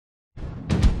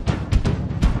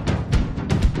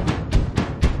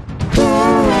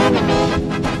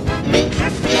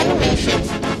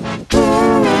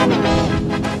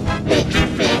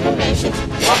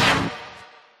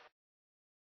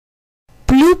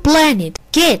planet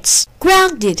gets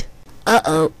grounded.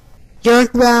 Uh-oh. You're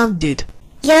grounded.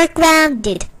 You're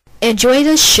grounded. Enjoy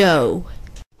the show.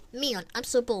 Leon, I'm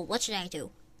so bored. What should I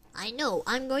do? I know.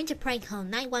 I'm going to prank call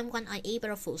 911 on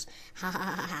April Fools. Ha ha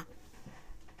ha ha.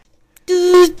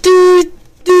 Doot, doot,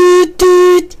 doot,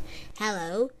 doot.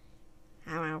 Hello?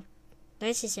 Hello.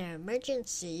 This is an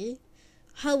emergency.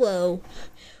 Hello.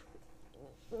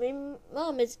 My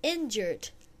mom is injured.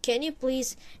 Can you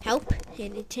please help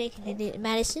and take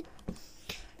medicine?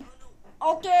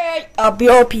 Okay, I'll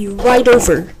be right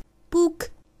over. Book.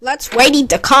 Let's wait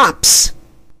the cops.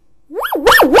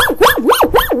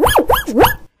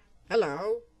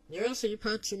 Hello, you'll see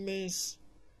punching this.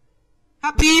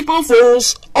 Happy April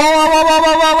Fools!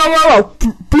 Oh,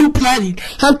 Blue Planet.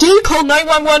 How dare you call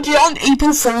 911 on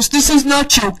April Fools? This is not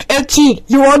joke. And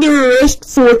you're under arrest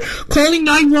for calling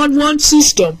 911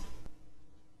 system.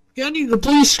 You're under the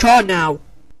police car now.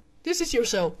 This is your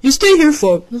cell. You stay here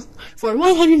for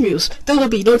 100 years. There will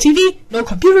be no TV, no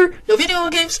computer, no video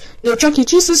games, no Chuck E.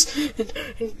 Cheese's,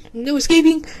 no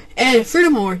escaping, and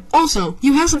furthermore, also,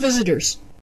 you have some visitors.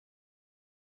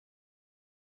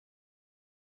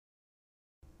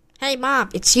 Hey Mom,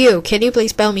 it's you. Can you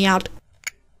please bail me out?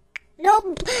 No,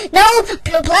 Blue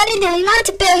Planet, they're not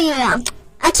to bail you out.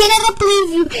 I cannot believe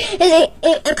you.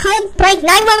 It can't break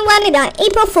 911 on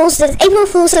April Fools. April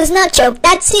Fools is not joke.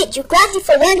 That's it. You're grounded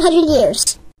for 100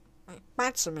 years.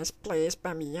 Maximus, please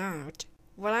bail me out.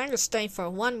 Well, I'm gonna stay for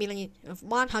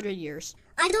 100 years.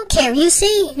 I don't care. You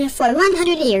stay for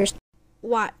 100 years.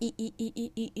 What?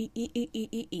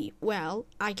 Well,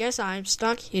 I guess I'm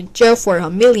stuck in jail for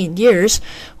 1,000,000 years.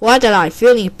 Why did I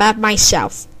feeling bad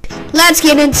myself? Let's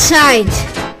get inside.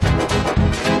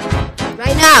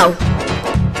 Right now.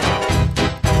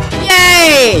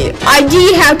 Yay! I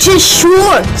did have just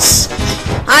shorts.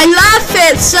 I love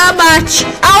it so much.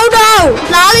 Oh no!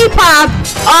 Lollipop!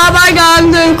 Oh my god,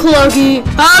 little Clucky.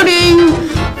 How do you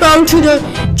go to the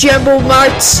Jumbo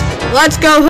Marts? Let's go.